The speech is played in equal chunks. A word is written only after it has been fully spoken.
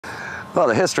Well,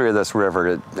 the history of this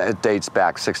river, it dates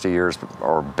back 60 years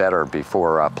or better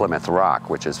before Plymouth Rock,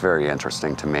 which is very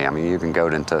interesting to me. I mean, you can go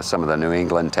into some of the New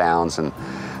England towns and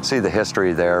see the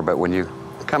history there, but when you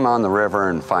come on the river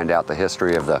and find out the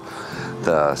history of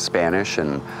the Spanish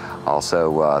and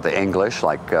also the English,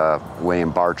 like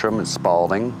William Bartram and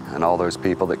Spalding and all those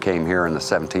people that came here in the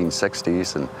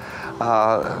 1760s, and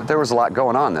there was a lot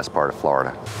going on in this part of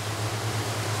Florida.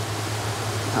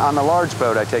 On the large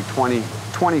boat, I take 20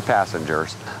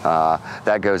 passengers.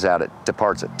 That goes out, it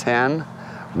departs at 10,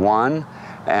 1,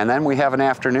 and then we have an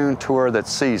afternoon tour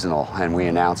that's seasonal, and we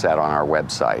announce that on our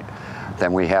website.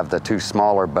 Then we have the 2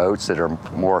 smaller boats that are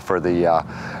more for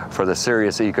the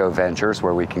serious eco ventures,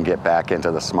 where we can get back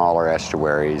into the smaller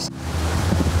estuaries.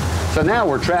 So now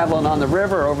we're traveling on the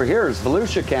river. Over here is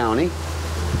Volusia County,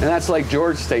 and that's Lake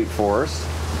George State Forest.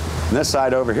 And this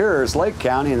side over here is Lake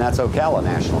County, and that's Ocala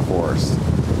National Forest.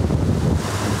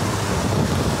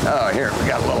 Oh, here, we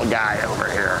got a little guy over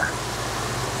here.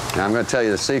 Now, I'm going to tell you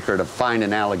the secret of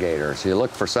finding alligators. You look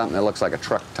for something that looks like a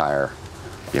truck tire.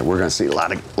 Yeah, we're going to see a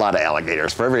lot of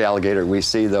alligators. For every alligator we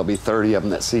see, there'll be 30 of them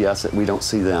that see us that we don't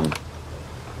see them.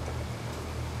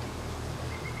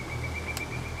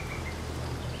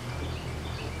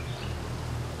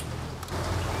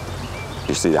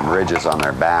 You see them ridges on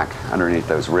their back. Underneath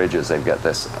those ridges, they've got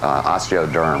this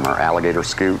osteoderm, or alligator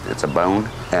scute. It's a bone,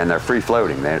 and they're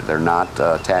free-floating. They're not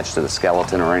attached to the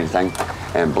skeleton or anything,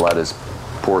 and blood is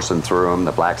coursing through them.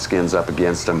 The black skin's up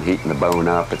against them, heating the bone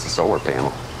up. It's a solar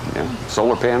panel. Yeah.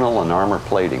 Solar panel and armor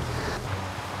plating.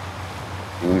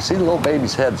 You can see the little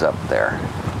baby's head's up there,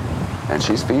 and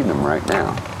she's feeding them right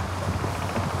now.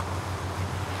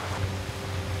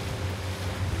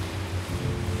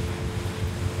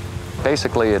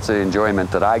 Basically, it's the enjoyment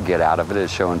that I get out of it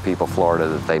is showing people Florida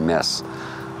that they miss.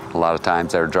 A lot of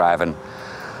times they're driving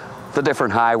the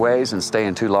different highways and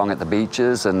staying too long at the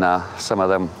beaches, and some of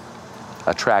them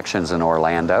attractions in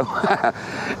Orlando.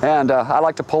 And I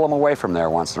like to pull them away from there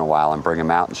once in a while and bring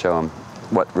them out and show them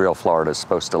what real Florida is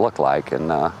supposed to look like,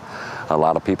 and a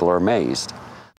lot of people are amazed.